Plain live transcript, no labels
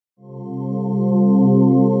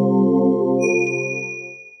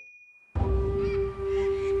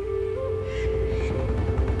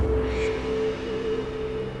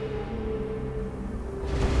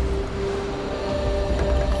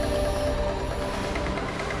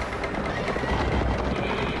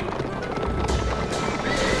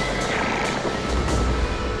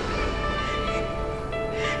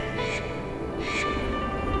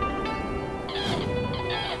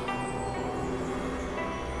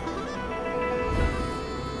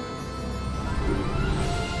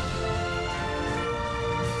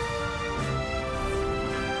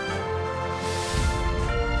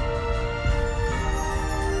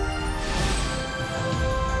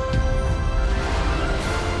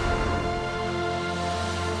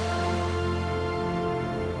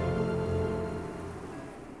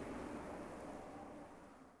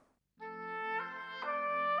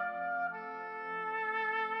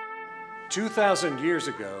2,000 years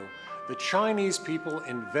ago, the Chinese people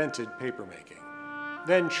invented papermaking.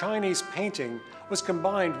 Then Chinese painting was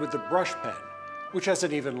combined with the brush pen, which has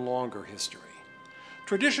an even longer history.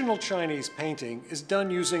 Traditional Chinese painting is done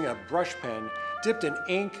using a brush pen dipped in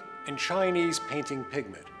ink and Chinese painting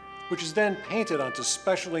pigment, which is then painted onto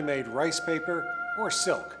specially made rice paper or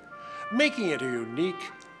silk, making it a unique,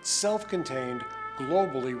 self-contained,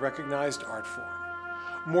 globally recognized art form.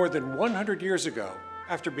 More than 100 years ago,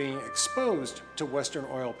 after being exposed to Western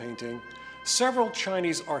oil painting, several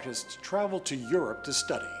Chinese artists traveled to Europe to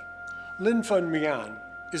study. Lin Fengmian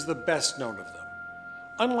is the best known of them.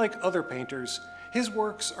 Unlike other painters, his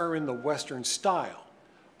works are in the Western style,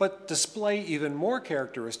 but display even more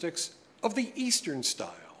characteristics of the Eastern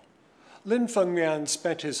style. Lin Fengmian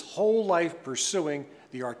spent his whole life pursuing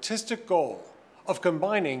the artistic goal of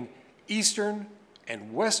combining Eastern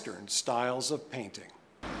and Western styles of painting.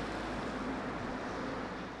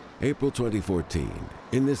 April 2014,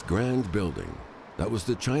 in this grand building that was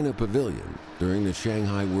the China Pavilion during the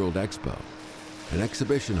Shanghai World Expo, an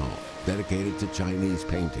exhibition hall dedicated to Chinese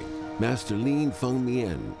painting, Master Lin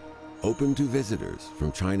Fengmian opened to visitors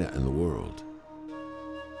from China and the world.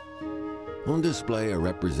 On display are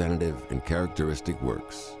representative and characteristic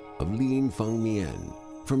works of Lin Fengmian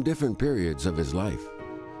from different periods of his life,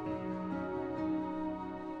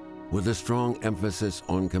 with a strong emphasis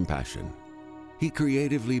on compassion. He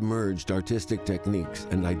creatively merged artistic techniques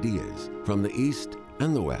and ideas from the East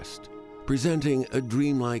and the West, presenting a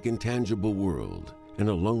dreamlike, intangible world and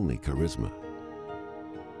a lonely charisma.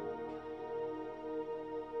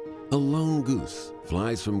 A lone goose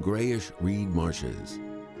flies from grayish reed marshes.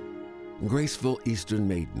 Graceful Eastern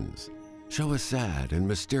maidens show a sad and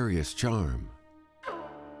mysterious charm.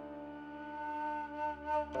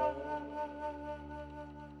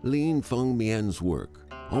 Lin Fengmian's work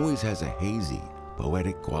always has a hazy,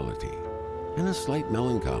 poetic quality and a slight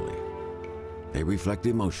melancholy. They reflect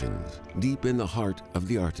emotions deep in the heart of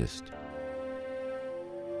the artist.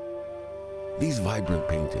 These vibrant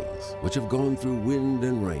paintings, which have gone through wind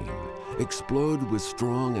and rain, explode with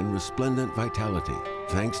strong and resplendent vitality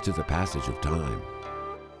thanks to the passage of time.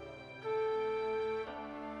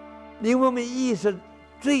 林风眠艺术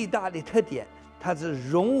最大的特点，它是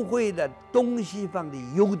融汇了东西方的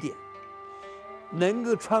优点，能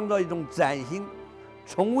够创造一种崭新、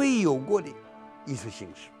从未有过的艺术形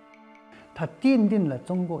式。它奠定了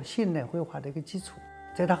中国现代绘画的一个基础。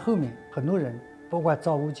在它后面，很多人，包括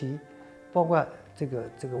赵无极，包括这个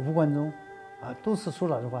吴冠中，都是说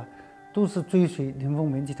老实话，都是追随林风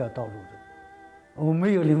眠这条道路的。我们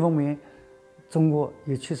没有林风眠，中国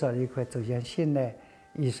也缺少了一块走向现代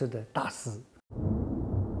艺术的大师。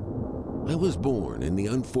 I was born in the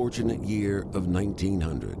unfortunate year of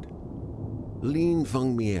 1900. Lin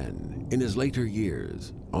Fengmian, in his later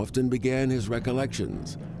years, often began his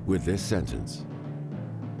recollections with this sentence.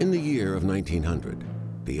 In the year of 1900,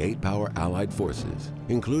 the eight-power Allied forces,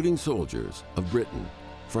 including soldiers of Britain,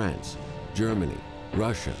 France, Germany,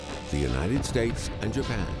 Russia, the United States, and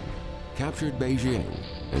Japan, captured Beijing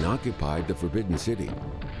and occupied the Forbidden City.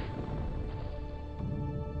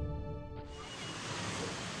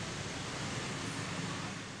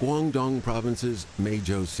 Guangdong Province's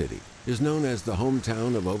Meizhou City is known as the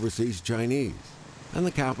hometown of overseas Chinese, and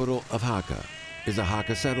the capital of Hakka is a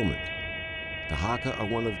Hakka settlement. The Hakka are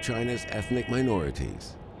one of China's ethnic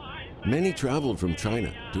minorities. Many traveled from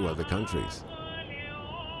China to other countries.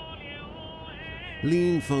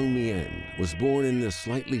 Lin Fengmian was born in this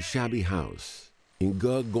slightly shabby house in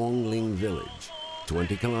Gegongling village,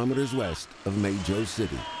 20 kilometers west of Meizhou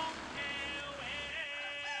City.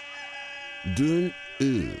 Dun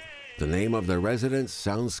Yu, the name of their residence,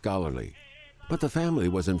 sounds scholarly, but the family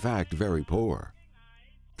was in fact very poor.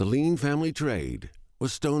 The Lin family trade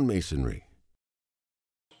was stonemasonry.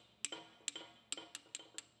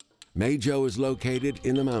 Meizhou is located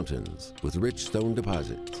in the mountains with rich stone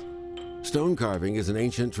deposits. Stone carving is an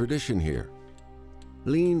ancient tradition here.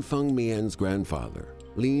 Lin Fengmian's grandfather,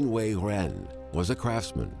 Lin Weiren, was a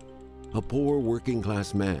craftsman, a poor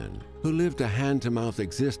working-class man who lived a hand-to-mouth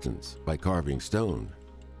existence by carving stone.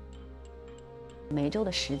 梅州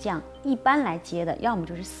的石匠一般来接的，要么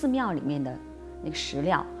就是寺庙里面的那个石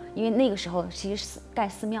料，因为那个时候其实盖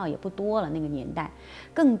寺庙也不多了，那个年代，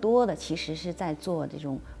更多的其实是在做这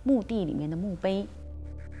种墓地里面的墓碑。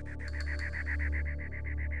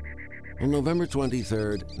On November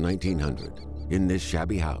 23rd, 1900, in this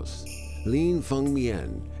shabby house, Lin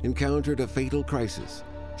Fengmian encountered a fatal crisis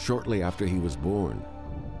shortly after he was born.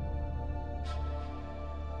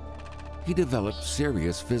 He developed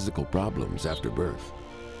serious physical problems after birth.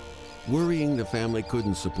 Worrying the family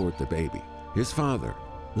couldn't support the baby, his father,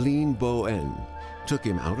 Lin Bo-en took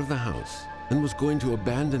him out of the house and was going to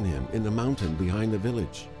abandon him in the mountain behind the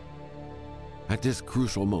village. At this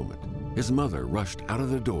crucial moment, his mother rushed out of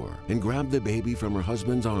the door and grabbed the baby from her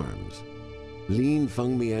husband's arms. Lin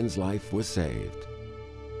Fengmian's life was saved.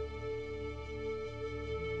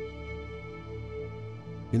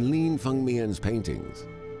 In Lin Fengmian's paintings,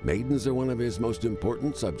 maidens are one of his most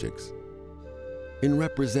important subjects. In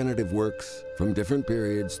representative works from different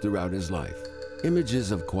periods throughout his life,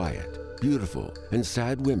 images of quiet, beautiful, and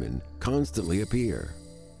sad women constantly appear.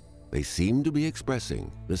 They seem to be expressing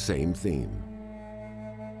the same theme.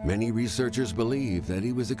 Many researchers believe that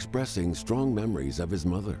he was expressing strong memories of his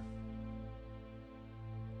mother.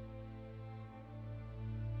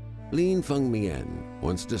 Lin Fengmian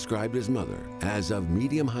once described his mother as of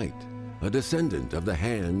medium height, a descendant of the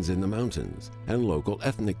Hans in the mountains and local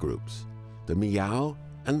ethnic groups, the Miao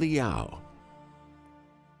and the Yao.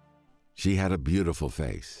 She had a beautiful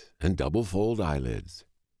face and double-fold eyelids.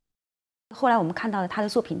 后来我们看到的他的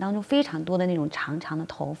作品当中非常多的那种长长的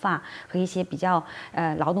头发和一些比较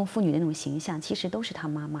劳动妇女的那种形象，其实都是他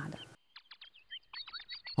妈妈的。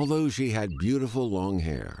Although she had beautiful long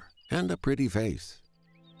hair and a pretty face,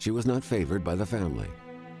 she was not favored by the family.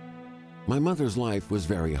 My mother's life was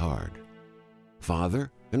very hard. Father,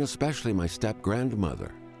 and especially my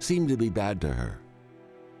step-grandmother, seemed to be bad to her.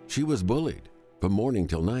 She was bullied from morning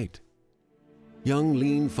till night. Young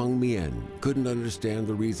Lin Fengmian couldn't understand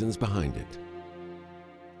the reasons behind it.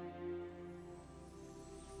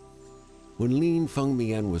 When Lin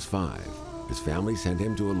Fengmian was 5, his family sent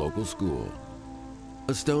him to a local school.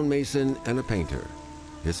 A stonemason and a painter,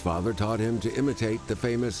 his father taught him to imitate the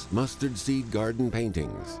famous mustard seed garden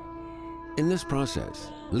paintings. In this process,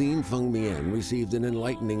 Lin Fengmian received an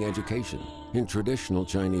enlightening education in traditional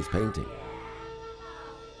Chinese painting.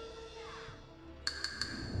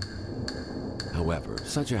 However,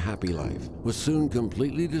 such a happy life was soon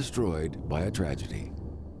completely destroyed by a tragedy.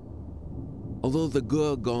 Although the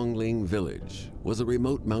Gongling village was a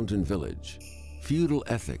remote mountain village, feudal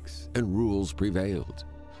ethics and rules prevailed.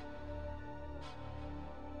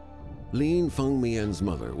 Lin Fengmian's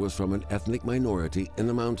mother was from an ethnic minority in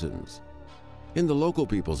the mountains. In the local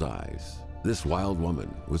people's eyes, this wild woman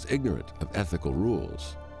was ignorant of ethical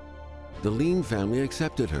rules. The Lin family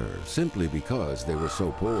accepted her simply because they were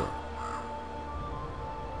so poor.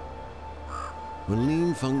 When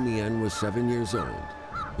Lin Fengmian was 7 years old,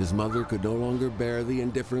 his mother could no longer bear the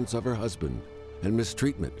indifference of her husband and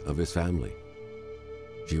mistreatment of his family.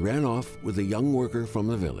 She ran off with a young worker from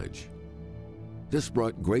the village. This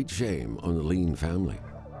brought great shame on the Lin family.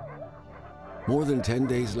 More than 10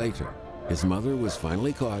 days later, his mother was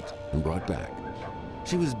finally caught and brought back.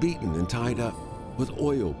 She was beaten and tied up, with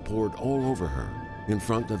oil poured all over her in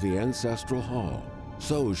front of the ancestral hall,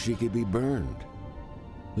 so she could be burned.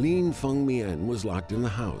 Lin Fengmian was locked in the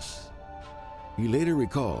house. He later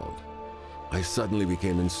recalled, "I suddenly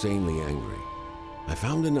became insanely angry. I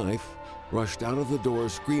found a knife, rushed out of the door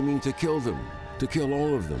screaming to kill them, to kill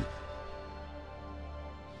all of them.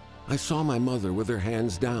 I saw my mother with her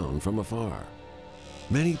hands down from afar.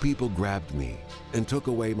 Many people grabbed me and took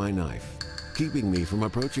away my knife, keeping me from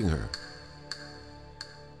approaching her."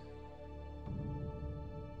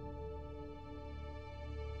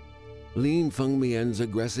 Lin Fengmian's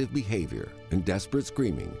aggressive behavior and desperate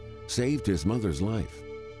screaming saved his mother's life,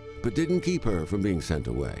 but didn't keep her from being sent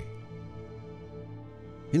away.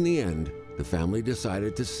 In the end, the family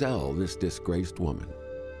decided to sell this disgraced woman.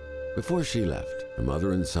 Before she left, the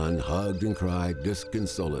mother and son hugged and cried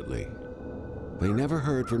disconsolately. They never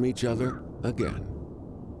heard from each other again.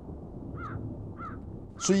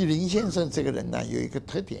 所以林先生这个人呢，有一个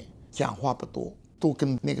特点，讲话不多，都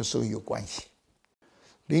跟那个时候有关系。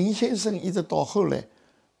林先生一直到后来，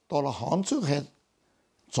到了杭州还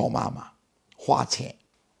找妈妈花钱，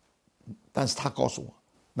但是他告诉我，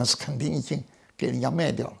那是肯定已经给人家卖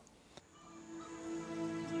掉了。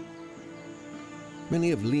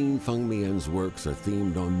Many of Lin Fengmian's works are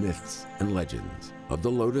themed on myths and legends of the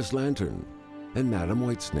Lotus Lantern and Madame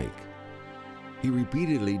Whitesnake. He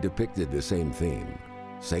repeatedly depicted the same theme: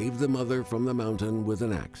 save the mother from the mountain with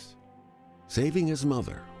an axe. Saving his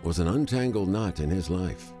mother was an untangled knot in his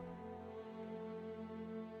life.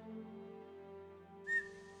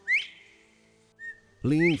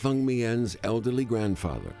 Lin Fengmian's elderly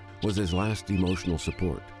grandfather was his last emotional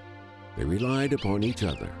support. They relied upon each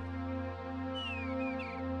other.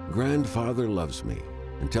 Grandfather loves me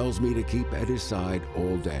and tells me to keep at his side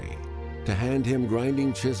all day, to hand him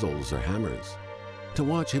grinding chisels or hammers, to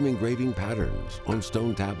watch him engraving patterns on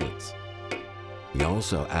stone tablets. He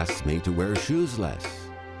also asks me to wear shoes less,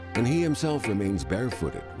 and he himself remains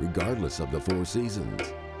barefooted regardless of the 4 seasons.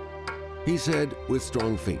 He said, with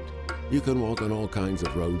strong feet, you can walk on all kinds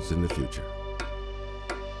of roads in the future.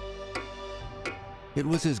 It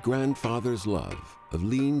was his grandfather's love of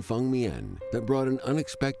Lin Fengmian that brought an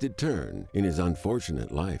unexpected turn in his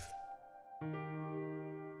unfortunate life.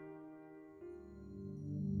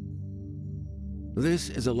 This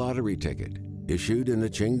is a lottery ticket issued in the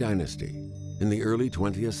Qing Dynasty in the early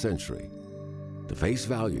 20th century. The face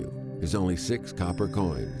value is only 6 copper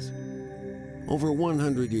coins. Over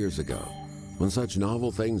 100 years ago, when such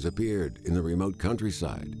novel things appeared in the remote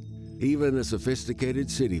countryside, even the sophisticated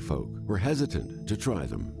city folk were hesitant to try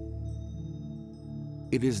them.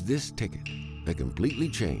 It is this ticket that completely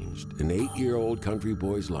changed an 8-year-old country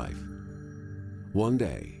boy's life. One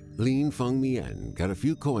day, Lin Fengmian got a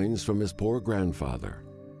few coins from his poor grandfather.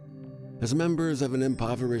 As members of an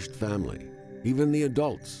impoverished family, even the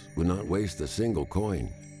adults would not waste a single coin.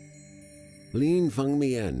 Lin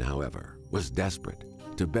Fengmian, however, was desperate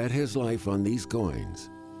to bet his life on these coins.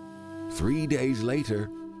 3 days later,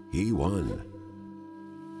 he won.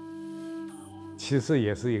 其实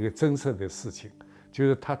也是一个真实的事情，就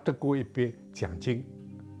是他得过一笔奖金，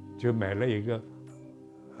就买了一个，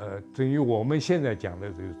等于我们现在讲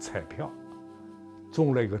的这个彩票，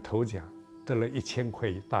中了一个头奖，得了1000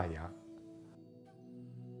块大洋。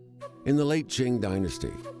In the late Qing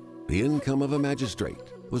Dynasty, the income of a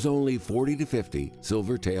magistrate was only 40 to 50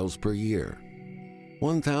 silver taels per year.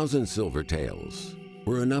 1,000 silver taels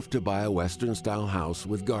were enough to buy a Western-style house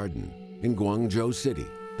with garden in Guangzhou City,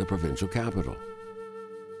 the provincial capital.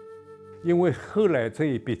 因为后来这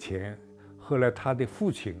一笔钱，后来他的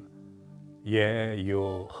父亲也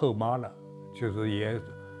有后妈了，就是也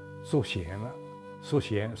缩闲了，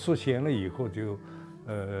缩闲了以后就，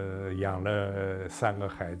养了3个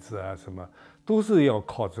孩子啊，什么都是要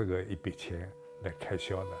靠这个一笔钱来开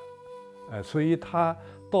销的，所以他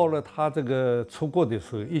到了他这个出国的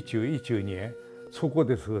时候，1919年出国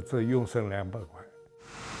的时候，只用剩200块。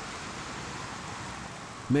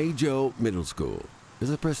Meizhou Middle School is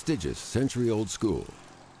a prestigious century-old school.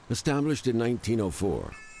 Established in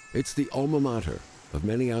 1904, it's the alma mater of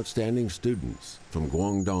many outstanding students from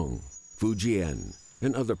Guangdong, Fujian,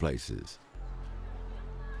 and other places.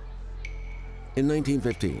 In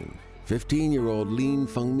 1915, 15-year-old Lin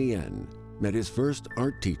Fengmian met his first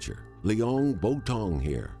art teacher, Liang Botong,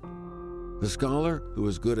 here. The scholar, who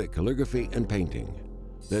was good at calligraphy and painting,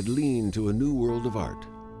 led Lin to a new world of art.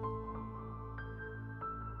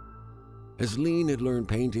 As Lin had learned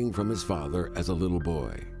painting from his father as a little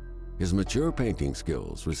boy, his mature painting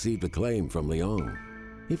skills received acclaim from Liang.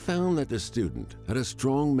 He found that the student had a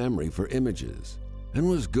strong memory for images and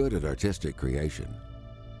was good at artistic creation.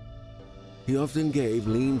 He often gave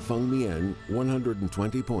Lin Fengmian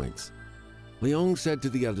 120 points. Liang said to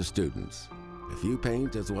the other students, "If you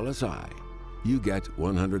paint as well as I, you get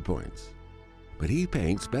 100 points. But he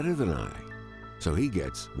paints better than I, so he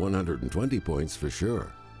gets 120 points for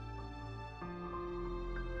sure."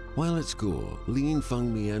 While at school, Lin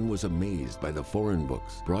Fengmian was amazed by the foreign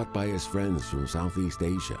books brought by his friends from Southeast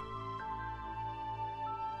Asia.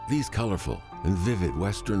 These colorful and vivid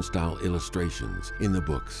Western-style illustrations in the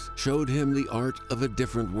books showed him the art of a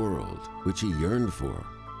different world, which he yearned for.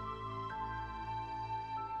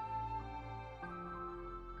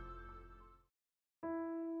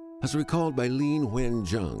 As recalled by Lin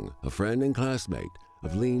Wenzheng, a friend and classmate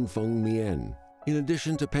of Lin Fengmian, in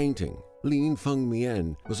addition to painting, Lin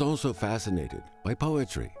Fengmian was also fascinated by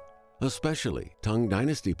poetry, especially Qing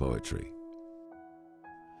Dynasty poetry.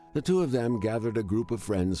 The two of them gathered a group of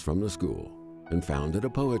friends from the school and founded a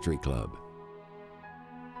poetry club.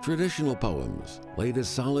 Traditional poems laid a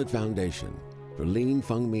solid foundation for Lin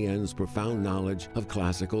Fengmian's profound knowledge of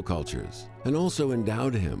classical cultures and also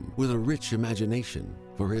endowed him with a rich imagination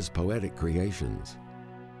for his poetic creations.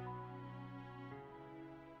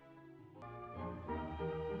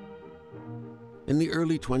 In the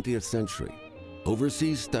early 20th century,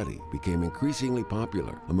 overseas study became increasingly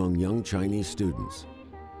popular among young Chinese students.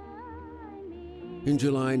 In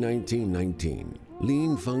July 1919,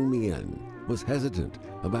 Lin Fengmian was hesitant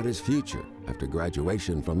about his future after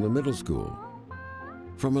graduation from the middle school.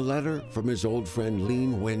 From a letter from his old friend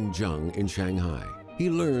Lin Wenzheng in Shanghai, he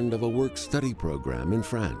learned of a work-study program in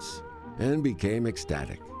France and became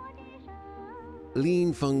ecstatic.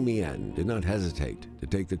 Lin Fengmian did not hesitate to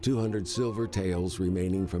take the 200 silver taels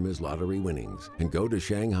remaining from his lottery winnings and go to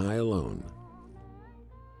Shanghai alone.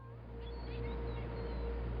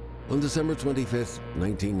 On December 25,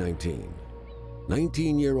 1919,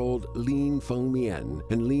 19-year-old Lin Fengmian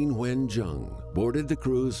and Lin Wenzheng boarded the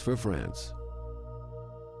cruise for France.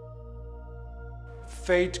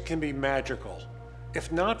 Fate can be magical.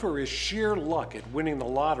 If not for his sheer luck at winning the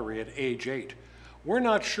lottery at age 8, we're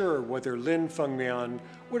not sure whether Lin Fengmian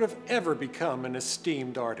would have ever become an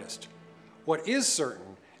esteemed artist. What is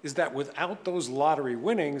certain is that without those lottery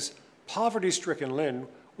winnings, poverty-stricken Lin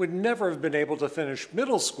would never have been able to finish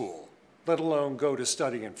middle school, let alone go to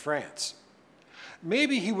study in France.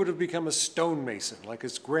 Maybe he would have become a stonemason like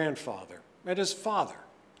his grandfather and his father.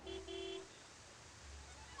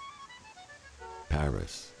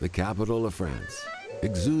 Paris, the capital of France,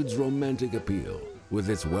 exudes romantic appeal with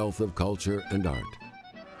its wealth of culture and art.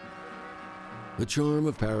 The charm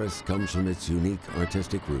of Paris comes from its unique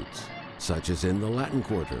artistic roots, such as in the Latin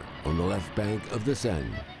Quarter on the left bank of the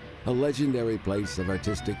Seine, a legendary place of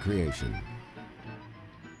artistic creation.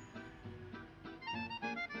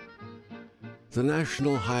 The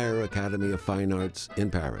National Higher Academy of Fine Arts in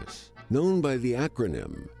Paris, known by the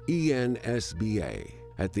acronym ENSBA,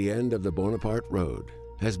 at the end of the Bonaparte Road,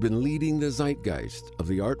 has been leading the zeitgeist of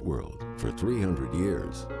the art world for 300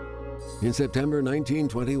 years. In September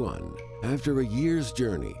 1921, after a year's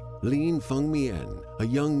journey, Lin Fengmian, a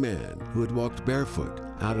young man who had walked barefoot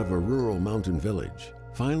out of a rural mountain village,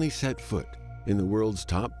 finally set foot in the world's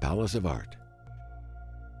top palace of art.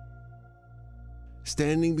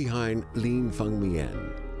 Standing behind Lin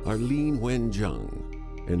Fengmian are Lin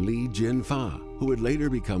Wenzheng and Li Jinfa, who would later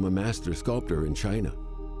become a master sculptor in China.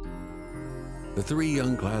 The three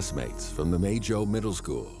young classmates from the Meizhou Middle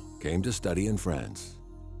School came to study in France.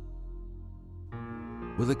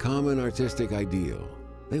 With a common artistic ideal,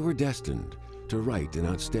 they were destined to write an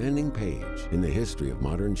outstanding page in the history of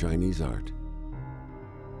modern Chinese art.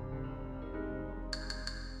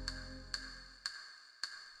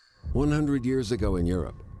 "100 years ago in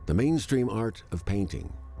Europe, the mainstream art of painting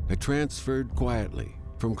had transferred quietly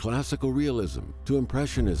from classical realism to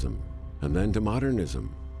impressionism and then to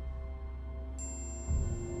modernism.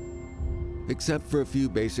 Except for a few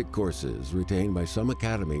basic courses retained by some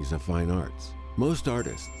academies of fine arts, most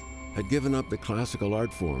artists had given up the classical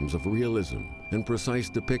art forms of realism and precise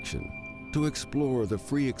depiction to explore the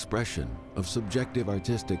free expression of subjective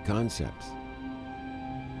artistic concepts.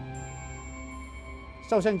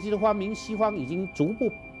 照相机的发明，西方已经逐步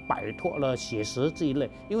摆脱了写实这一类，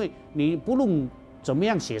因为你不论怎么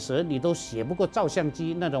样写实，你都写不过照相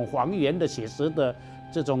机那种还原的写实的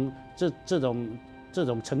这种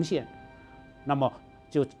呈现，那么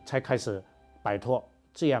就才开始摆脱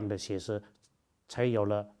这样的写实，才有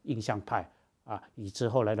了印象派啊，以至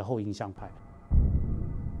后来的后印象派。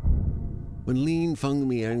When Lin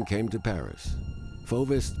Fengmian came to Paris,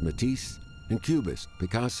 Fauvist Matisse and Cubist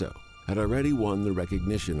Picasso had already won the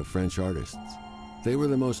recognition of French artists. They were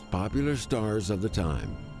the most popular stars of the time.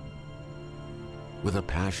 With a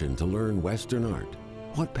passion to learn Western art,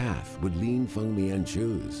 what path would Lin Fengmian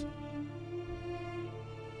choose?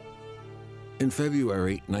 In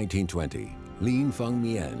February 1920, Lin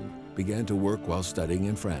Fengmian began to work while studying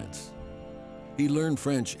in France. He learned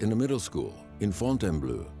French in a middle school in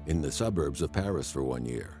Fontainebleau in the suburbs of Paris for 1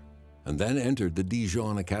 year, and then entered the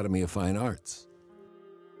Dijon Academy of Fine Arts.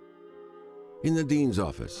 In the dean's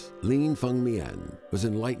office, Lin Fengmian was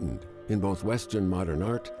enlightened in both Western modern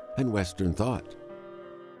art and Western thought.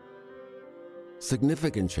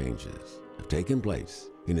 Significant changes have taken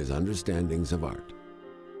place in his understandings of art.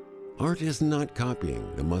 Art is not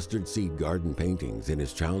copying the mustard seed garden paintings in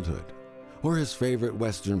his childhood or his favorite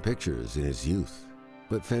Western pictures in his youth,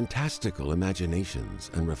 but fantastical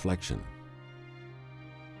imaginations and reflection.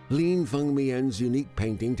 Lin Fengmian's unique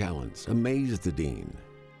painting talents amazed the dean,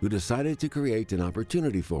 who decided to create an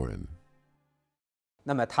opportunity for him.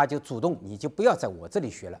 那么他就主动，你就不要在我这里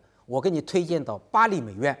学了，我给你推荐到巴黎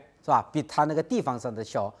美院，是吧？比他那个地方上的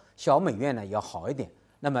小美院呢要好一点。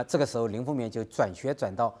那么这个时候，林凤眠就转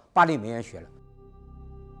到巴黎美院学了。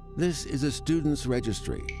This is a student's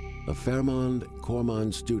registry of Fairmont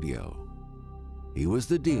Cormon Studio. He was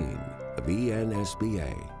the dean of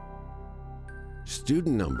ENSBA.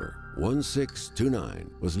 Student number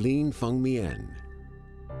 1629 was Lin Fengmian.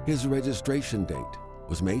 His registration date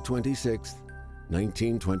was May 26,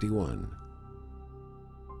 1921.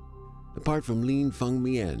 Apart from Lin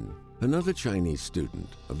Fengmian, another Chinese student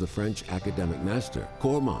of the French academic master,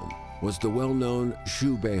 Cormon, was the well-known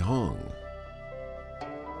Xu Beihong.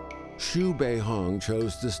 Xu Beihong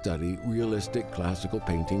chose to study realistic classical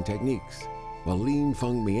painting techniques, while Lin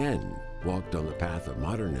Fengmian walked on the path of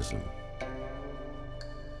modernism.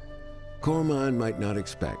 Cormon might not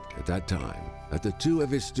expect at that time that the two of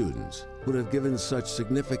his students would have given such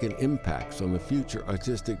significant impacts on the future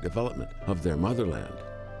artistic development of their motherland.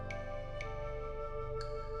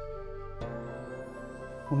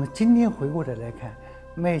 我们今天回过头来看，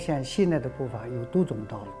迈向现代的步伐有多种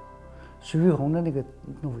道路，徐悲鸿的那个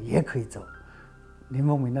路也可以走，林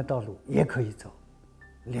风眠的道路也可以走，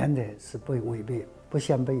两者是不违背、不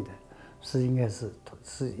相悖的，应该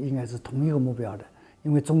是同一个目标的。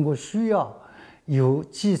因为中国需要有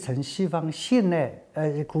继承西方现代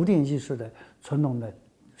古典艺术的传统的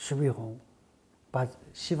徐悲鸿，把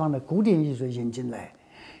西方的古典艺术引进来，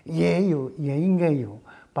也应该有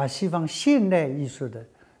把西方现代艺术的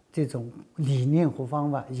这种理念和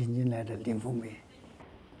方法引进来的林风眠。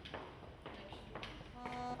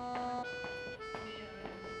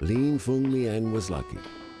Lin Fengmian was lucky.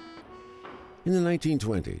 In the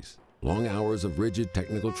 1920s, long hours of rigid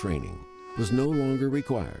technical training was no longer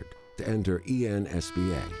required to enter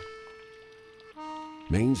ENSBA.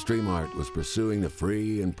 Mainstream art was pursuing the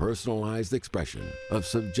free and personalized expression of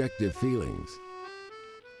subjective feelings.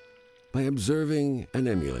 By observing and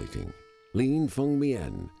emulating, Lin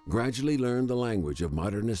Fengmian gradually learned the language of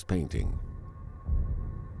modernist painting.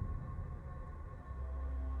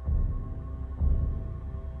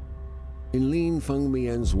 In Lin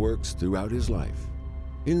Fengmian's works throughout his life,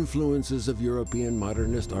 influences of European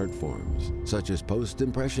modernist art forms such as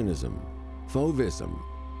post-impressionism, fauvism,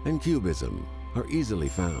 and cubism are easily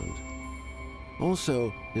found.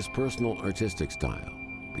 Also, his personal artistic style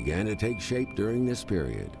began to take shape during this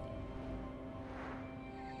period.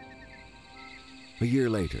 A year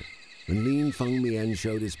later, when Lin Fengmian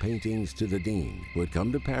showed his paintings to the dean, who had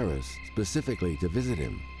come to Paris specifically to visit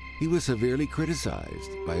him, he was severely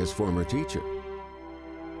criticized by his former teacher.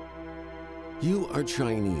 "You are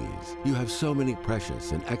Chinese. You have so many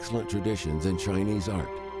precious and excellent traditions in Chinese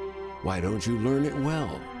art. Why don't you learn it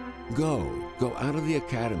well? Go out of the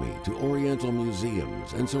academy to Oriental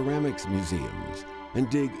museums and ceramics museums and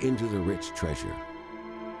dig into the rich treasure."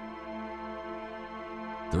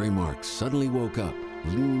 The remarks suddenly woke up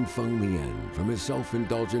Lin Fengmian from his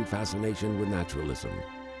self-indulgent fascination with naturalism.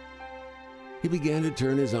 He began to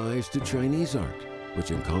turn his eyes to Chinese art,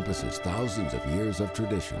 which encompasses thousands of years of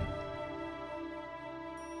tradition.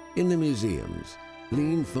 In the museums,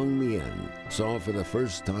 Lin Fengmian saw for the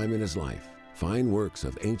first time in his life fine works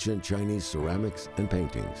of ancient Chinese ceramics and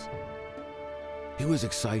paintings. He was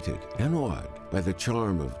excited and awed by the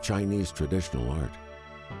charm of Chinese traditional art.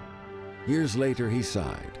 Years later, he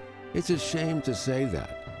sighed, "It's a shame to say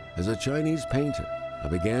that, as a Chinese painter, I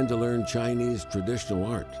began to learn Chinese traditional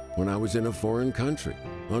art when I was in a foreign country,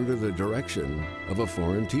 under the direction of a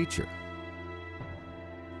foreign teacher."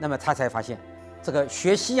 那么他才发现，这个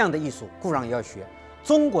学西洋的艺术固然要学，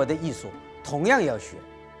中国的艺术同样要学。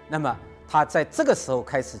那么他在这个时候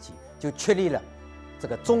开始起，就确立了这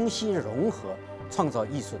个中西融合创造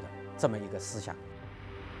艺术的这么一个思想。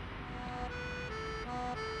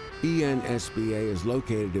ENSBA is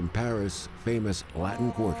located in Paris' famous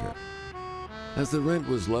Latin Quarter. As the rent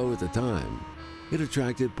was low at the time, it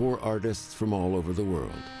attracted poor artists from all over the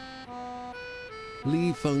world.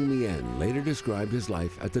 Lin Fengmian later described his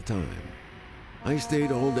life at the time. "I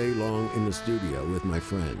stayed all day long in the studio with my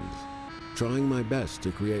friends, trying my best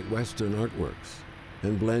to create Western artworks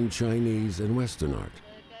and blend Chinese and Western art."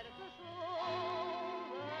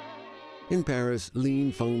 In Paris,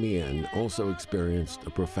 Lin Fengmian also experienced a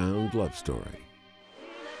profound love story.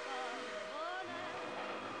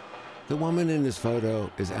 The woman in this photo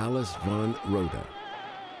is Alice von Roda.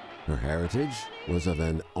 Her heritage was of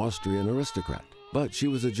an Austrian aristocrat, but she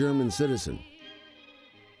was a German citizen.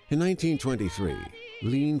 In 1923,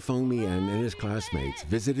 Lin Fengmian and his classmates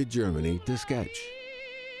visited Germany to sketch.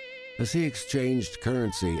 As he exchanged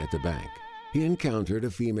currency at the bank, he encountered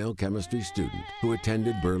a female chemistry student who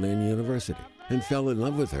attended Berlin University and fell in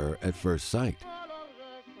love with her at first sight.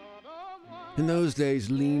 In those days,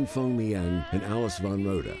 Lin Fengmian and Alice von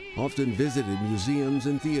Roda often visited museums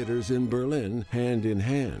and theaters in Berlin hand in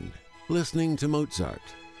hand, listening to Mozart,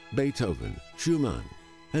 Beethoven, Schumann,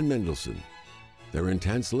 and Mendelssohn. Their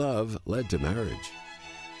intense love led to marriage.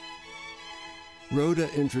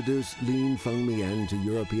 Roda introduced Lin Fengmian to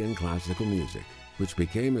European classical music, which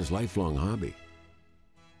became his lifelong hobby.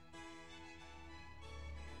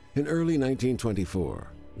 In early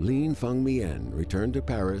 1924, Lin Fengmian returned to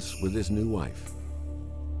Paris with his new wife.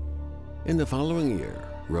 In the following year,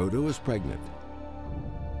 Roda was pregnant.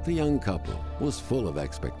 The young couple was full of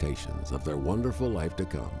expectations of their wonderful life to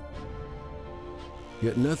come.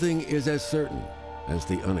 Yet nothing is as certain as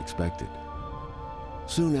the unexpected.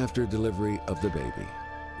 Soon after delivery of the baby,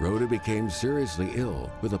 Roda became seriously ill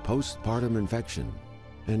with a postpartum infection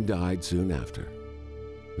and died soon after.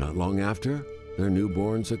 Not long after, their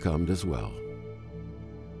newborn succumbed as well.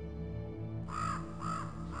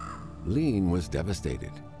 Lin was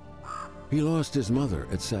devastated. He lost his mother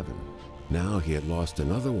at 7, Now he had lost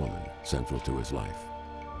another woman central to his life.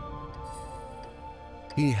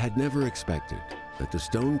 He had never expected that the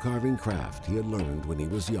stone carving craft he had learned when he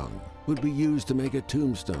was young would be used to make a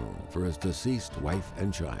tombstone for his deceased wife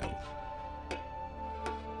and child.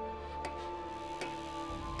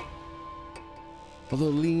 Although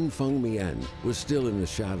Lin Fengmian was still in the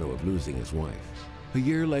shadow of losing his wife, a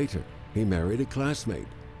year later he married a classmate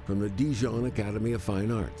from the Dijon Academy of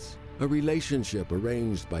Fine Arts, a relationship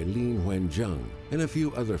arranged by Lin Wenjung and a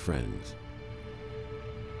few other friends.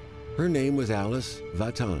 Her name was Alice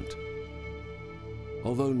Vatante.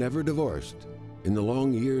 Although never divorced, in the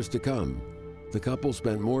long years to come, the couple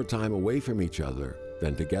spent more time away from each other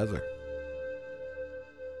than together.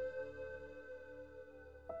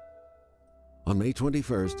 On May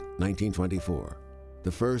 21st, 1924,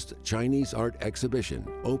 the first Chinese art exhibition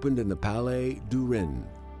opened in the Palais du Rhin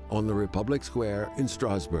on the Republic Square in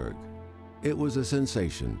Strasbourg. It was a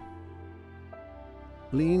sensation.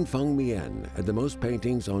 Lin Fengmian had the most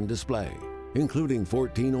paintings on display, including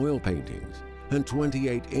 14 oil paintings and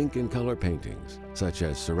 28 ink and color paintings, such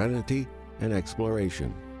as Serenity and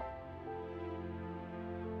Exploration.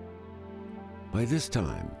 By this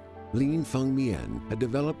time, Lin Fengmian had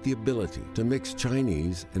developed the ability to mix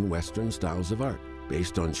Chinese and Western styles of art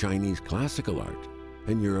based on Chinese classical art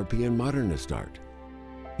and European modernist art.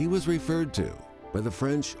 He was referred to by the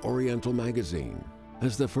French Oriental magazine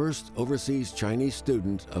as the first overseas Chinese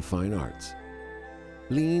student of fine arts.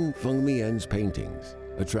 Lin Fengmian's paintings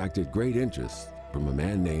attracted great interest from a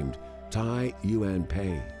man named Tai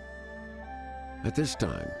Yuanpei. At this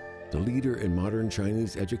time, the leader in modern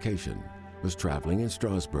Chinese education was traveling in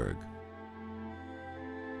Strasbourg.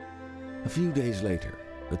 A few days later,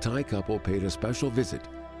 the Thai couple paid a special visit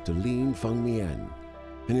to Lin Fengmian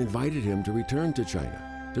and invited him to return to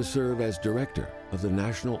China to serve as director of the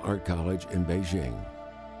National Art College in Beijing.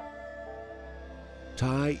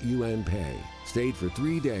 Tai Yuanpei stayed for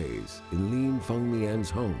 3 days in Lin Fengmian's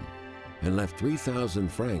home and left 3,000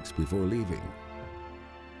 francs before leaving.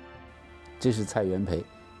 这是蔡元培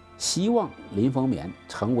希望林风眠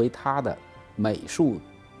成为他的美术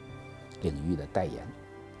领域的代言，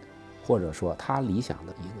或者说他理想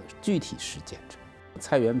的一个具体实践者。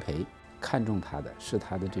蔡元培看重他的是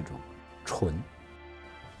他的这种纯，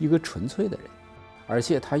一个纯粹的人，而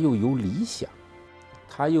且他又有理想，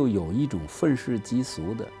他又有一种愤世嫉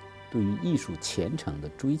俗的对于艺术虔诚的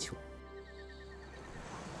追求。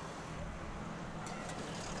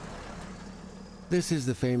 This is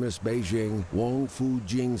the famous Beijing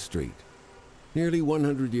Wangfujing Street. Nearly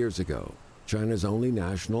 100 years ago, China's only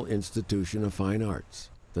national institution of fine arts,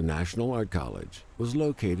 the National Art College, was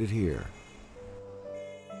located here.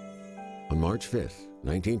 On March 5th,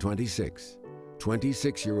 1926,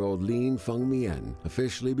 26-year-old Lin Fengmian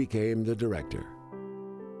officially became the director.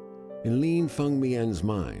 In Lin Fengmian's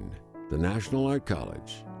mind, the National Art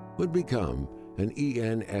College would become an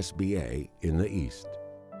ENSBA in the East.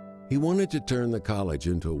 He wanted to turn the college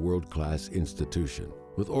into a world-class institution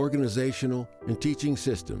with organizational and teaching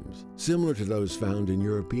systems similar to those found in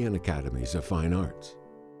European academies of fine arts.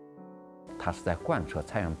 他是在贯彻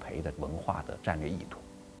蔡元培的文化的战略意图。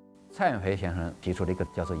蔡元培先生提出了一个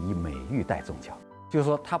叫做以美育代宗教，就是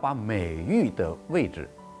说他把美育的位置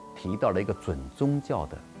提到了一个准宗教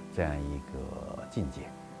的这样一个境界，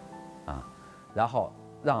然后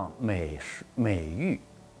让美育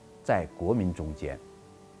在国民中间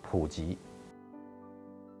普及。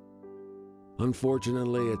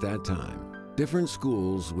 Unfortunately, at that time, different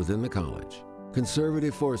schools within the college,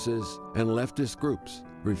 conservative forces, and leftist groups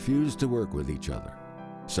refused to work with each other.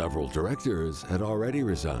 Several directors had already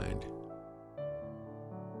resigned.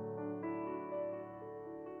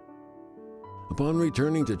 Upon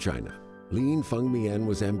returning to China, Lin Fengmian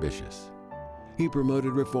was ambitious. He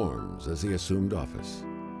promoted reforms as he assumed office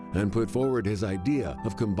and put forward his idea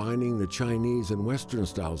of combining the Chinese and Western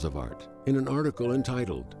styles of art in an article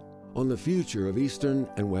entitled On the Future of Eastern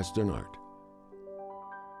and Western Art.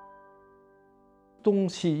 东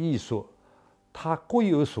西艺术，它各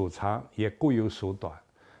有所长，也各有所短。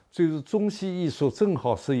就是中西艺术正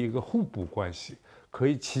好是一个互补关系，可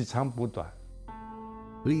以取长补短。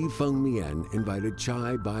 Li Fengmian invited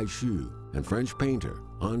Chai Bai-shu and French painter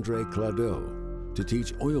André Claudeau to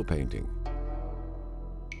teach oil painting.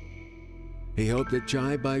 He hoped that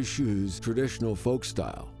Chai Bai-shu's traditional folk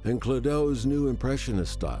style and Claudeau's new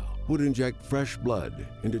impressionist style would inject fresh blood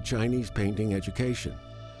into Chinese painting education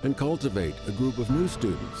and cultivate a group of new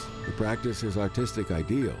students to practice his artistic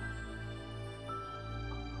ideal.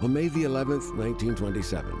 On May the 11th,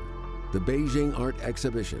 1927, the Beijing Art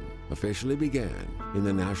Exhibition officially began in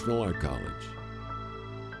the National Art College.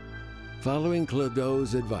 Following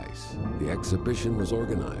Clodo's advice, the exhibition was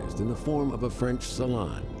organized in the form of a French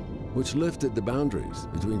salon, which lifted the boundaries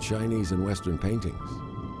between Chinese and Western paintings.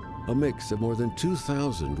 A mix of more than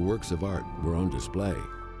 2,000 works of art were on display.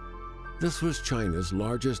 This was China's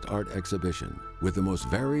largest art exhibition, with the most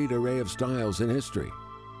varied array of styles in history.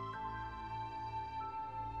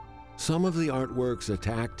 Some of the artworks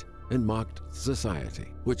attacked and mocked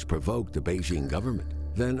society, which provoked the Beijing government,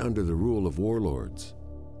 then under the rule of warlords.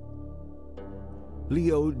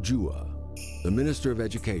 Liu Jua, the Minister of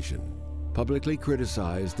Education, publicly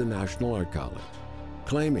criticized the National Art College,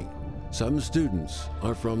 claiming some students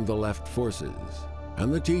are from the left forces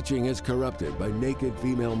and the teaching is corrupted by naked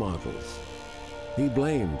female models. He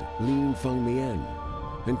blamed Lin Fengmian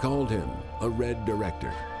and called him a red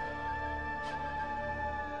director.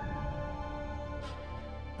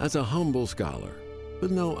 As a humble scholar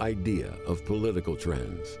with no idea of political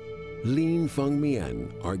trends, Lin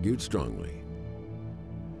Fengmian argued strongly.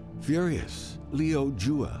 Furious, Liu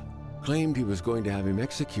Jua claimed he was going to have him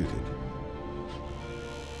executed.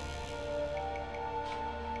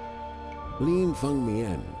 Lin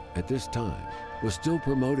Fengmian, at this time, was still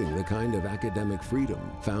promoting the kind of academic freedom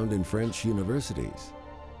found in French universities.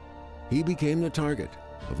 He became the target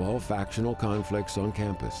of all factional conflicts on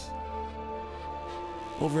campus.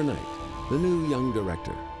 Overnight, the new young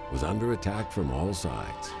director was under attack from all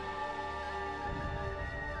sides.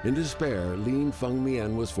 In despair, Lin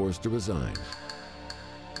Fengmian was forced to resign.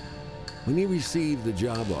 When he received the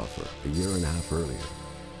job offer a year and a half earlier,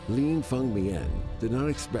 Lin Fengmian did not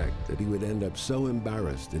expect that he would end up so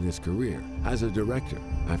embarrassed in his career as a director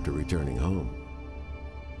after returning home.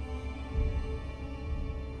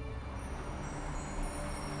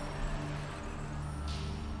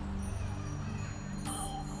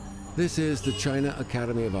 This is the China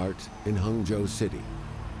Academy of Art in Hangzhou City.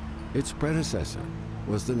 Its predecessor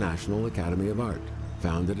was the National Academy of Art,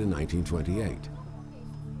 founded in 1928.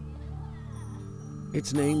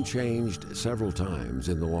 Its name changed several times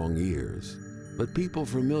in the long years, but people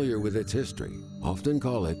familiar with its history often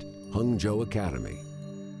call it Hangzhou Academy.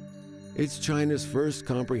 It's China's first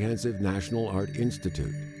comprehensive national art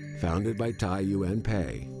institute, founded by Tai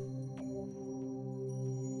Yuan-pei.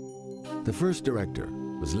 The first director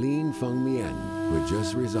was Lin Fengmian, who had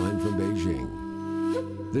just resigned from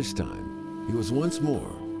Beijing. This time, he was once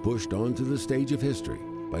more pushed onto the stage of history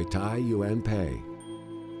by Tai Yuan-pei.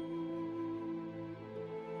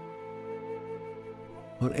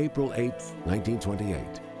 On April 8,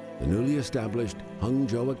 1928, the newly established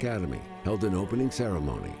Hangzhou Academy held an opening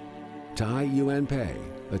ceremony. Tai Yuan-pei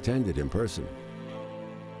attended in person.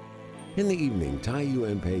 In the evening, Tai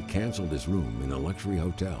Yuan-pei canceled his room in a luxury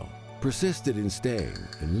hotel, persisted in staying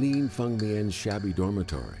in Lin Fengmian's shabby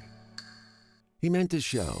dormitory. He meant to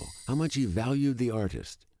show how much he valued the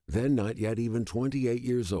artist, then not yet even 28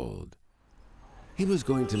 years old. He was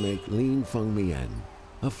going to make Lin Fengmian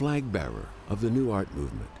a flag bearer of the new art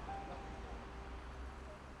movement.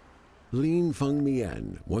 Lin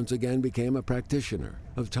Fengmian once again became a practitioner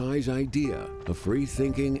of Tai's idea of free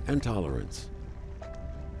thinking and tolerance.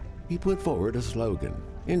 He put forward a slogan: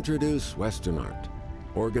 introduce Western art,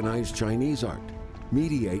 organize Chinese art,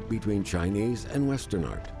 mediate between Chinese and Western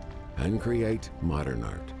art, and create modern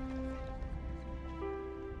art.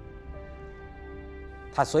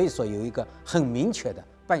 他所以说有一个很明确的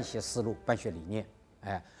办学思路、办学理念。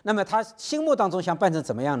那么他心目当中想办成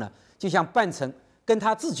怎么样呢？就像办成跟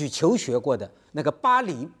他自己求学过的那个巴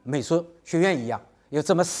黎美术学院一样，有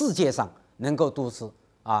这么世界上能够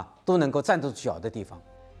都能够站得住脚的地方。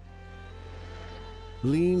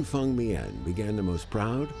 Lin Fengmian began the most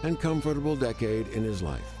proud and comfortable decade in his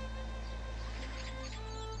life.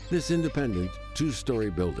 This independent two-story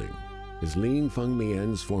building is Lin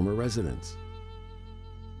Fengmian's former residence.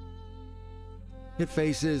 It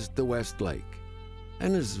faces the West Lake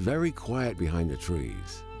and is very quiet behind the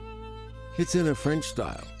trees. It's in a French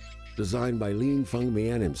style, designed by Lin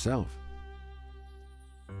Fengmian himself.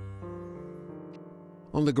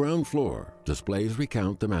 On the ground floor, displays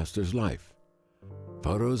recount the master's life.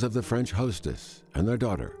 Photos of the French hostess and their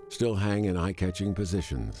daughter still hang in eye-catching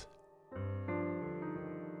positions.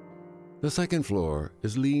 The second floor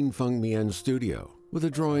is Lin Fengmian's studio, with a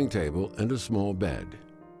drawing table and a small bed.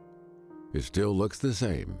 It still looks the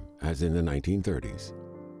same as in the 1930s.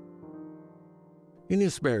 In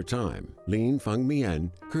his spare time, Lin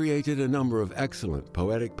Fengmian created a number of excellent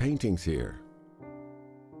poetic paintings here.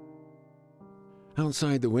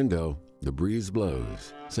 Outside the window, the breeze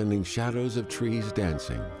blows, sending shadows of trees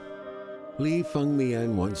dancing. Lin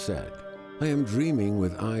Fengmian once said, "I am dreaming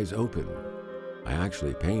with eyes open. I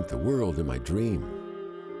actually paint the world in my dream."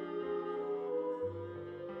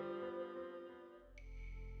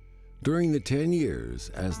 During the 10 years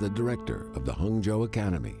as the director of the Hangzhou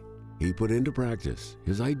Academy, he put into practice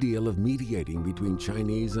his ideal of mediating between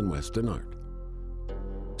Chinese and Western art.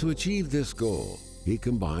 To achieve this goal, he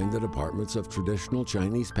combined the departments of traditional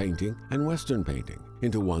Chinese painting and Western painting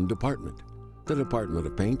into one department, the Department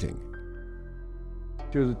of Painting.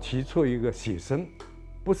 就是提出一个写生，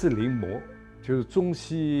不是临摹，就是中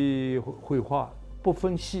西绘画不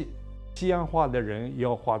分系。西洋画的人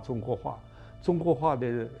要画中国画，中国画的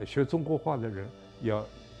人学中国画的人要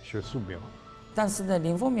学素描。但是呢，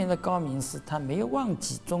林风眠的高明是他没有忘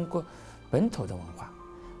记中国本土的文化，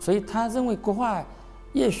所以他认为国画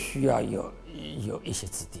也需要有一些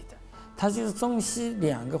质地的。他就是中西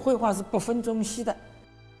两个绘画是不分中西的。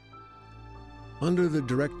Under the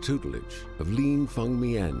direct tutelage of Lin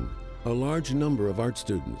Fengmian, a large number of art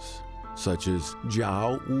students, such as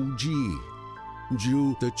Zhao Wuji,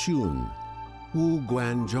 Zhu Dechun, Wu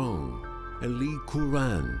Guanzhong, and Li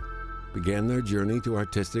Kuran, began their journey to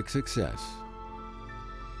artistic success.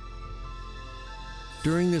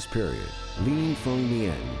 During this period, Lin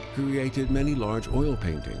Fengmian created many large oil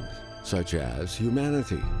paintings, such as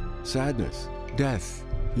humanity, sadness, death,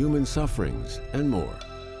 human sufferings, and more.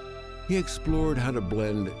 He explored how to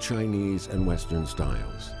blend Chinese and Western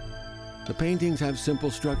styles. The paintings have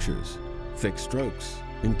simple structures, thick strokes,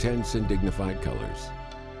 intense and dignified colors.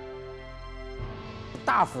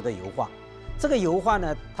 大幅的油画，这个油画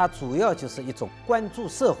呢，它主要就是一种关注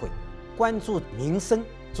社会、关注民生，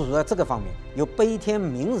主要这个方面有悲天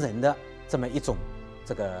悯人的这么一种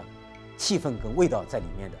这个气氛跟味道在里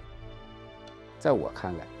面的。在我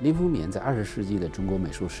看来，林风眠在20世纪的中国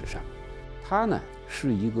美术史上，他呢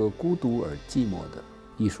是一个孤独而寂寞的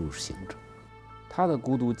艺术行者。他的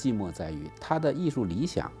孤独寂寞在于他的艺术理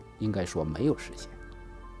想应该说没有实现。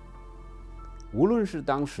无论是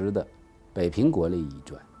当时的北平国立艺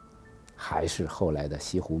专，还是后来的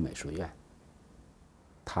西湖美术院，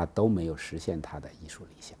他都没有实现他的艺术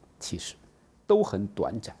理想，其实都很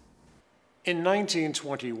短暂。In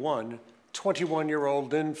 1921,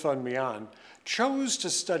 21-year-old Lin Fengmian chose to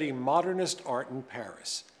study modernist art in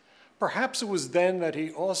Paris. Perhaps it was then that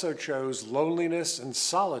he also chose loneliness and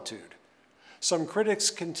solitude. Some critics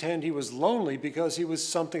contend he was lonely because he was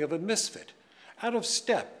something of a misfit, out of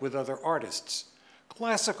step with other artists.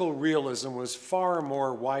 Classical realism was far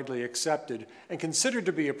more widely accepted and considered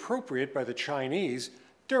to be appropriate by the Chinese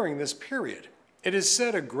during this period. It is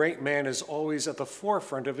said a great man is always at the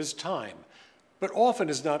forefront of his time, but often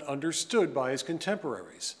is not understood by his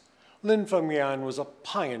contemporaries. Lin Fengmian was a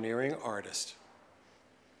pioneering artist.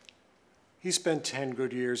 He spent 10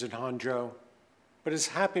 good years in Hangzhou, but his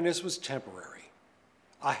happiness was temporary.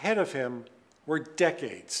 Ahead of him were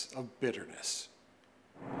decades of bitterness.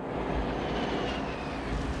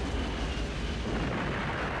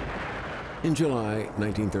 In July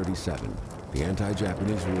 1937, the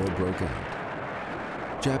anti-Japanese war broke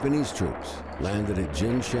out. Japanese troops landed at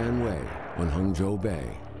Jinshanwei on Hangzhou Bay.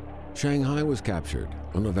 Shanghai was captured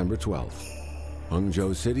on November 12th.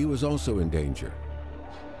 Hangzhou City was also in danger.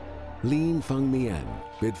 Lin Fengmian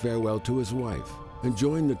bid farewell to his wife and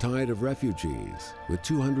joined the tide of refugees with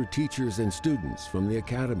 200 teachers and students from the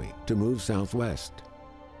academy to move southwest.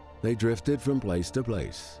 They drifted from place to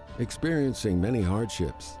place, experiencing many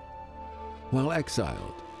hardships. While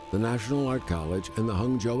exiled, the National Art College and the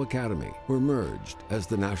Hangzhou Academy were merged as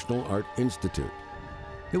the National Art Institute.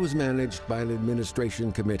 It was managed by an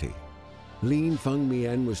administration committee. Lin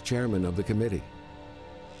Fengmian was chairman of the committee.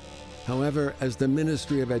 However, as the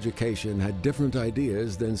Ministry of Education had different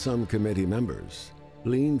ideas than some committee members,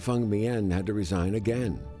 Lin Fengmian had to resign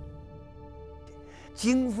again.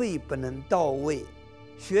 经费不能到位，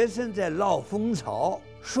学生在闹风潮，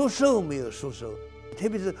收收没有收收，特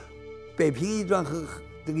别是北平艺专和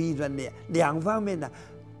这个艺专的两方面呢，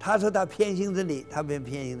他说他偏心这里，他偏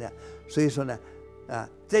心的，所以说呢，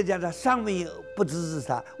再加上上面不支持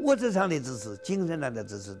他，物质上的支持、精神上的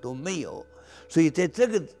支持都没有。 所以在这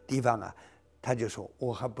个地方啊，他就说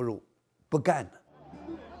我还不如不干了。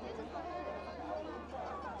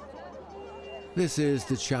 This is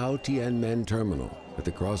the Chao Tianmen Terminal at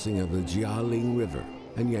the crossing of the Jialing River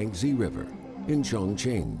and Yangtze River in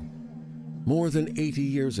Chongqing. More than 80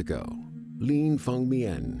 years ago, Lin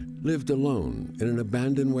Fengmian lived alone in an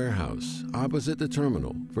abandoned warehouse opposite the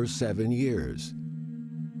terminal for 7 years.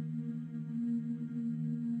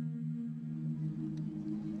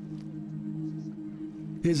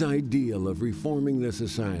 His ideal of reforming the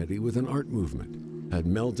society with an art movement had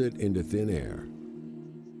melted into thin air.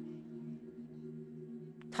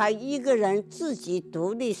 他一个人自己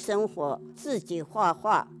独立生活，自己画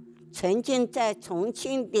画。曾经在重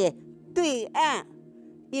庆的对岸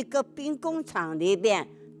一个兵工厂里边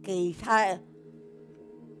给他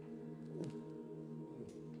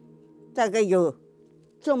大概有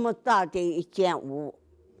这么大的一间屋，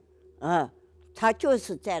他就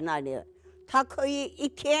是在那里，他可以一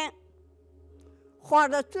天画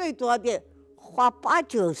的最多的画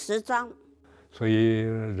80、90张。所以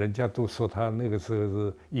人家都说他那个时候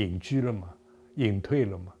是隐居了嘛，隐退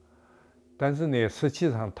了嘛。但是呢，实际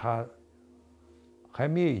上他还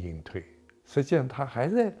没有隐退，实际上他还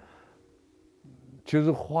在，就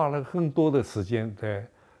是花了更多的时间在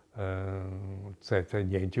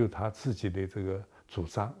研究他自己的这个主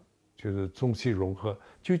张，就是中西融合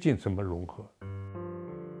究竟怎么融合。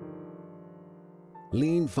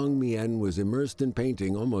Lin Fengmian was immersed in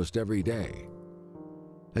painting almost every day.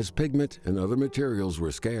 As pigment and other materials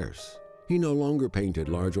were scarce, he no longer painted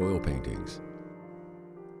large oil paintings.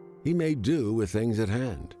 He made do with things at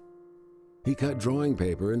hand. He cut drawing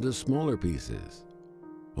paper into smaller pieces.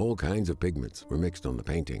 All kinds of pigments were mixed on the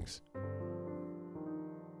paintings.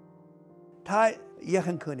 他也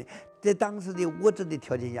很可怜，在当时的物质的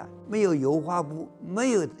条件下，没有油画布，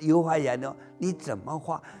没有油画颜料，你怎么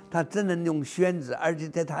画？他只能用宣纸，而且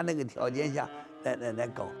在他那个条件下来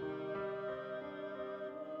搞。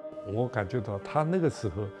我感觉到他那个时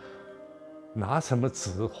候拿什么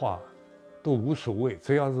纸画都无所谓，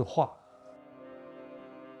只要是画。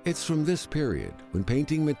It's from this period, when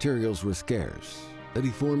painting materials were scarce, that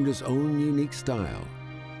he formed his own unique style,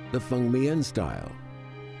 the Fengmian style.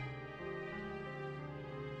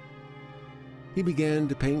 He began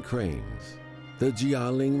to paint cranes, the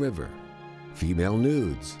Jialing River, female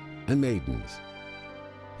nudes, and maidens.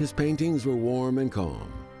 His paintings were warm and calm,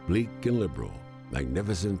 bleak and liberal,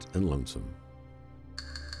 magnificent and lonesome.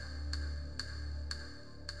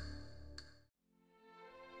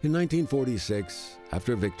 In 1946,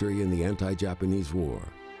 after victory in the anti-Japanese war,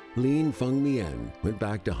 Lin Fengmian went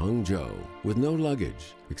back to Hangzhou with no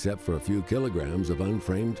luggage except for a few kilograms of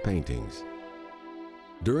unframed paintings.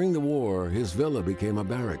 During the war, his villa became a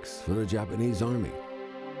barracks for the Japanese army.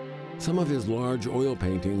 Some of his large oil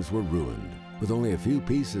paintings were ruined, with only a few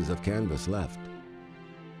pieces of canvas left.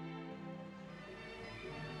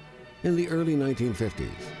 In the early 1950s,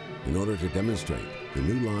 in order to demonstrate the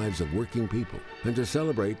new lives of working people and to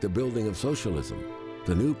celebrate the building of socialism,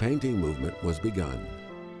 the new painting movement was begun.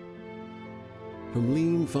 From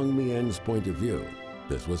Lin Fengmian's point of view,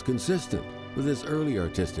 this was consistent with his early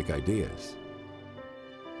artistic ideas.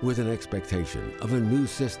 With an expectation of a new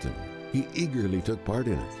system, he eagerly took part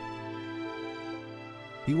in it.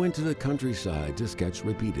 He went to the countryside to sketch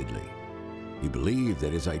repeatedly. He believed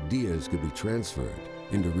that his ideas could be transferred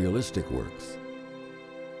into realistic works.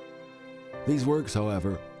 These works,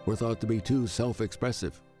 however, were thought to be too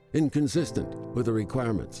self-expressive, inconsistent with the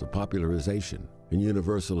requirements of popularization and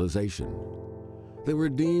universalization. They were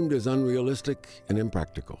deemed as unrealistic and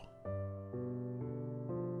impractical.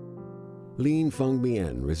 Lin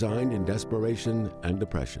Fengmian resigned in desperation and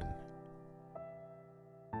depression.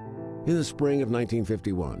 In the spring of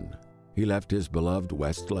 1951, he left his beloved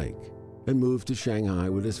West Lake and moved to Shanghai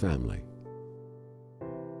with his family.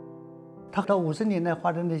 他到50年代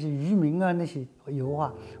画的那些渔民啊，那些油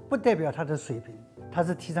画，不代表他的水平，他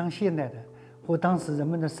是提倡现代的，和当时人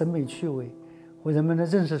们的审美趣味和人们的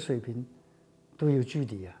认识水平都有距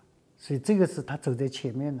离啊，所以这个是他走在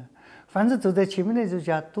前面的。凡是走在前面的艺术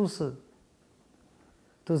家，都是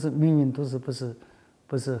命运都是不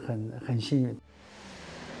是很幸运。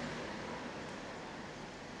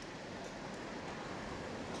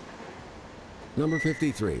Number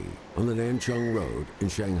 53 on the Nanchang Road in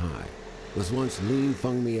Shanghai was once Lin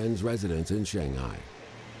Fengmian's residence in Shanghai.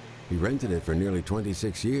 He rented it for nearly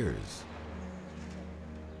 26 years.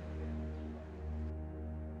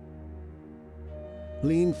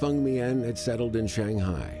 Lin Fengmian had settled in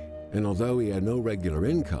Shanghai, and although he had no regular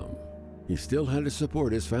income, he still had to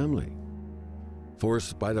support his family.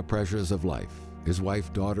 Forced by the pressures of life, his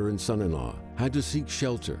wife, daughter, and son-in-law had to seek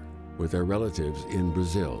shelter with their relatives in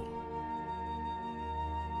Brazil.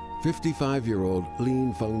 55-year-old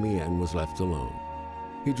Lin Fengmian was left alone.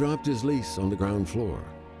 He dropped his lease on the ground floor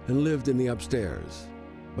and lived in the upstairs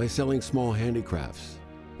by selling small handicrafts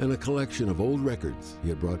and a collection of old records he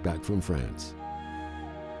had brought back from France.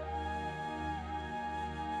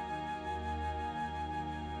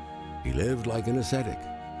 He lived like an ascetic,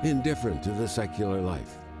 indifferent to the secular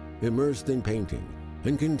life, immersed in painting,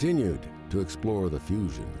 and continued to explore the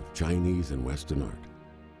fusion of Chinese and Western art.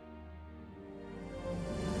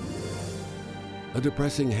 A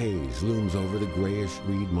depressing haze looms over the grayish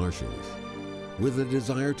reed marshes. With a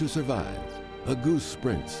desire to survive, a goose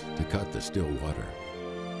sprints to cut the still water.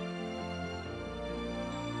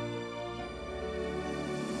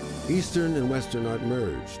 Eastern and Western art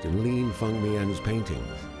merged in Lin Fengmian's paintings,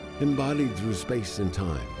 embodied through space and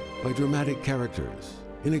time by dramatic characters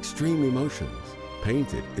in extreme emotions,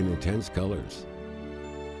 painted in intense colors.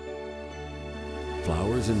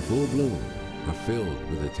 Flowers in full bloom are filled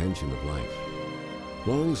with the tension of life.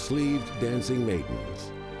 Long-sleeved dancing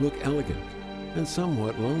maidens look elegant and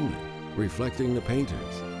somewhat lonely, reflecting the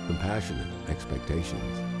painter's compassionate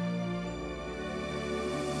expectations.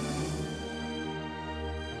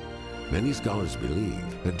 Many scholars believe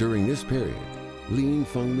that during this period, Lin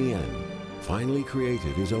Fengmian finally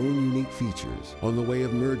created his own unique features on the way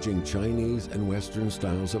of merging Chinese and Western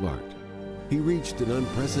styles of art. He reached an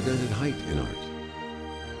unprecedented height in art.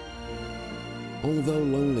 Although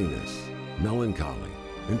loneliness, melancholy,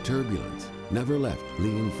 and turbulence never left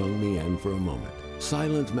Lin Fengmian for a moment,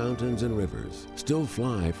 silent mountains and rivers still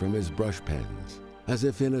fly from his brush pens, as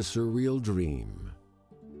if in a surreal dream.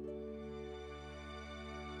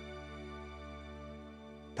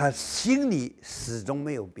 他心里始终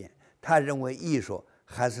没有变，他认为艺术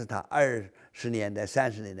还是他20年代、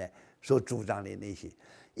30年代所主张的那些。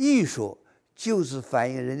艺术就是反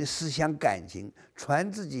映人的思想感情，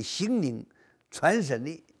传自己心灵、传神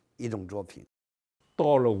的一种作品。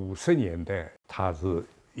到了50年代，它是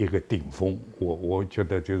一个顶峰，我觉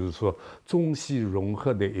得就是说中西融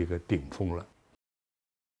合的一个顶峰了。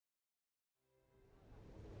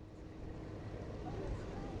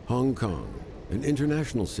Hong Kong, an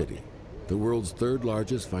international city, the world's third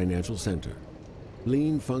largest financial center.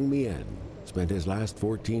 Lin Fengmian spent his last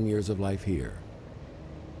 14 years of life here.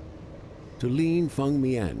 To Lin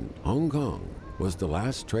Fengmian, Hong Kong was the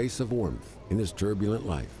last trace of warmth in his turbulent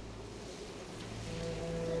life.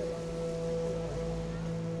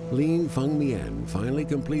 Lin Fengmian finally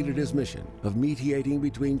completed his mission of mediating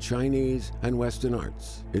between Chinese and Western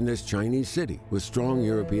arts in this Chinese city with strong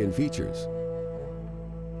European features.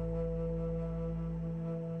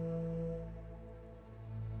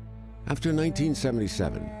 After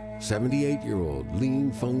 1977, 78-year-old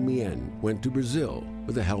Lin Fengmian went to Brazil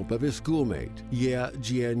with the help of his schoolmate, Ye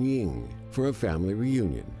Jianying, for a family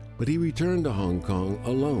reunion. But he returned to Hong Kong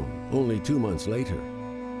alone only 2 months later.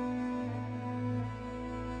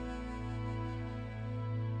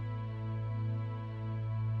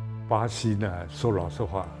 Ba西呢，说老实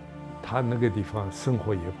话，他那个地方生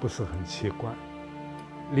活也不是很习惯。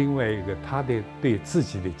另外一个，他对自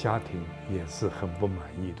己的家庭也是很不满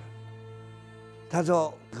意的。他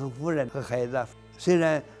说和夫人和孩子虽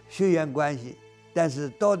然血缘关系，但是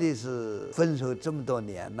到底是分手这么多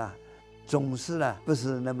年了，总是呢不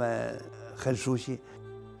是那么很熟悉。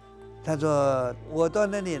他说我到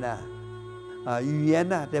那里呢，语言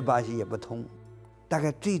呢在巴西也不通，大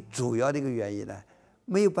概最主要的一个原因呢，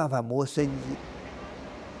没有办法磨生意。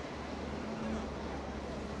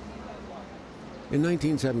In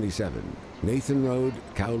 1977, Nathan Road,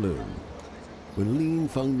 Kowloon. When Lin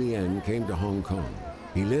Fengmian came to Hong Kong,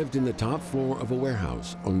 he lived in the top floor of a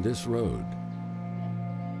warehouse on this road.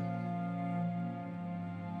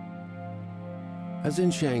 As in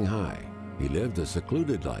Shanghai, he lived a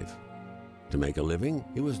secluded life. To make a living,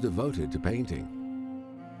 he was devoted to painting.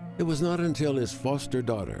 It was not until his foster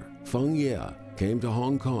daughter, Feng Ye, came to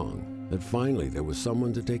Hong Kong that finally there was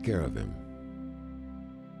someone to take care of him.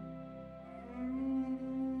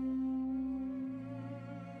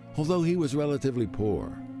 Although he was relatively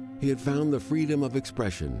poor, he had found the freedom of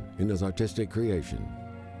expression in his artistic creation.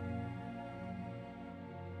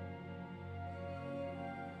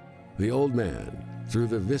 The old man, through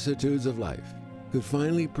the vicissitudes of life, could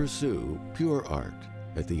finally pursue pure art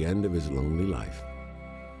at the end of his lonely life.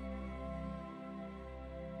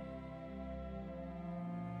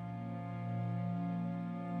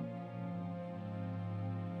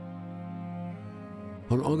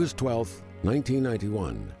 On August 12,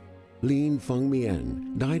 1991, Lin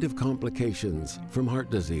Fengmian died of complications from heart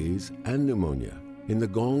disease and pneumonia in the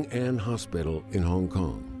Gong An Hospital in Hong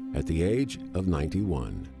Kong at the age of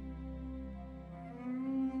 91.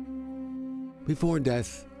 Before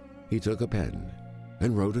death, he took a pen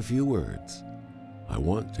and wrote a few words. "I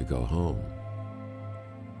want to go home."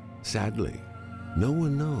 Sadly, no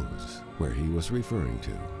one knows where he was referring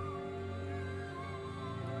to.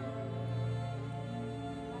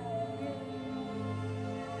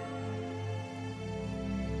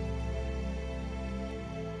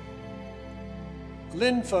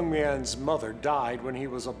 Lin Fengmian's mother died when he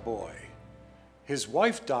was a boy. His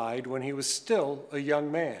wife died when he was still a young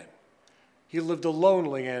man. He lived a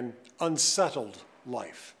lonely and unsettled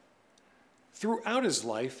life. Throughout his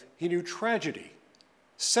life, he knew tragedy,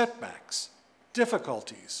 setbacks,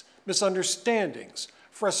 difficulties, misunderstandings,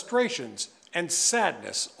 frustrations, and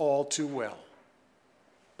sadness all too well.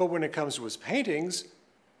 But when it comes to his paintings,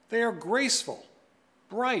 they are graceful,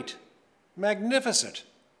 bright, magnificent,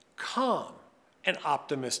 calm, and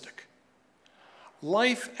optimistic.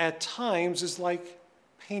 Life at times is like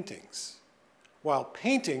paintings, while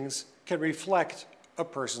paintings can reflect a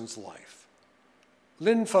person's life.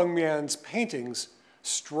 Lin Fengmian's paintings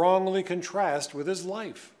strongly contrast with his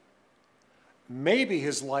life. Maybe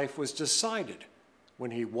his life was decided when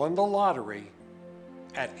he won the lottery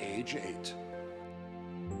at age 8.